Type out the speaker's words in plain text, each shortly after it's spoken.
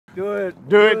Do it.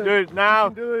 Do it now.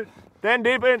 Do it. Then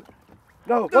dip it.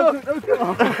 No.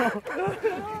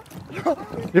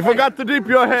 You forgot to dip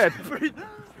your head.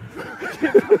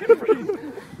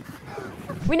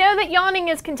 We know that yawning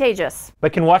is contagious.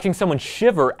 But can watching someone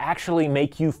shiver actually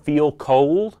make you feel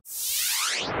cold?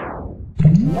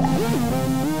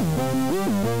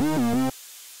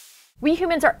 We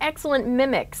humans are excellent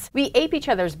mimics. We ape each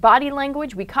other's body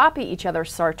language, we copy each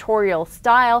other's sartorial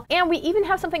style, and we even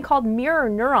have something called mirror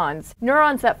neurons.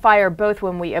 Neurons that fire both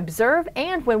when we observe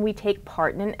and when we take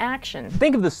part in an action.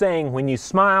 Think of the saying, when you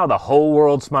smile, the whole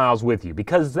world smiles with you,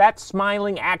 because that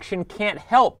smiling action can't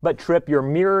help but trip your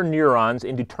mirror neurons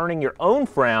into turning your own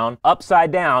frown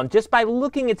upside down just by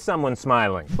looking at someone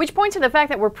smiling. Which points to the fact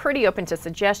that we're pretty open to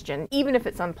suggestion, even if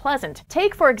it's unpleasant.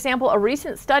 Take, for example, a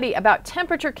recent study about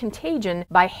temperature contagion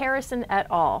by Harrison et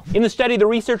al. In the study, the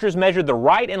researchers measured the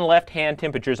right and left hand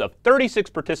temperatures of 36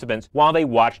 participants while they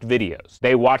watched videos.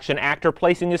 They watched an actor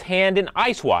placing his hand in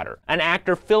ice water, an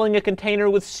actor filling a container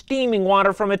with steaming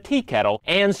water from a tea kettle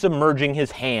and submerging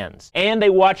his hands. And they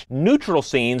watched neutral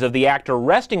scenes of the actor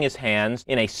resting his hands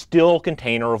in a still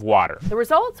container of water. The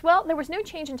results? Well, there was no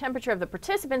change in temperature of the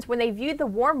participants when they viewed the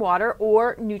warm water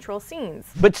or neutral scenes.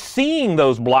 But seeing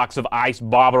those blocks of ice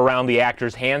bob around the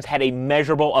actor's hands had a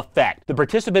measurable effect. The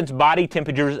participants' body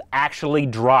temperatures actually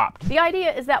dropped. The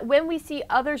idea is that when we see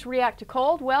others react to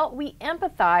cold, well, we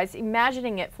empathize,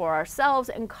 imagining it for ourselves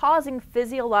and causing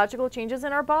physiological changes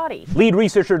in our body. Lead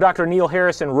researcher Dr. Neil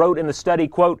Harrison wrote in the study,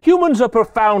 quote, "Humans are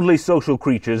profoundly social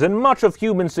creatures, and much of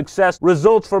human success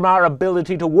results from our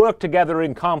ability to work together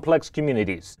in complex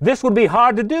communities. This would be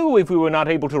hard to do if we were not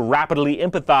able to rapidly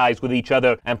empathize with each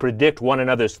other and predict one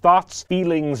another's thoughts,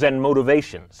 feelings, and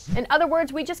motivations." In other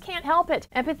words, we just can't help it.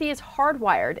 Empathy is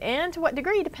hardwired, and to what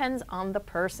degree depends on the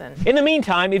person. In the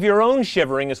meantime, if your own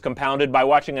shivering is compounded by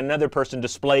watching another person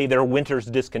display their winter's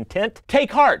discontent,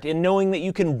 take heart in knowing that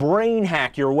you can brain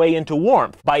hack your way into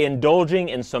warmth by indulging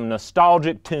in some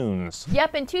nostalgic tunes.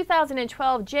 Yep, in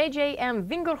 2012, J.J.M.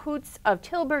 Wingerhoots of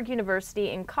Tilburg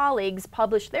University and colleagues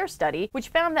published their study, which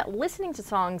found that listening to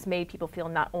songs made people feel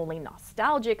not only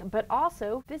nostalgic, but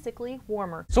also physically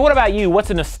warmer. So what about you? What's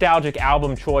a nostalgic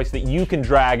album choice that you can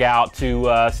drag out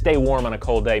to stay warm on a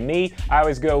cold day? Me, I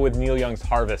always go with Neil Young's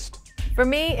Harvest. For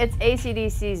me, it's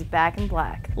AC/DC's Back in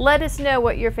Black. Let us know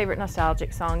what your favorite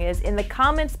nostalgic song is in the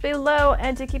comments below,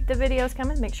 and to keep the videos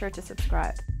coming, make sure to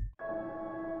subscribe.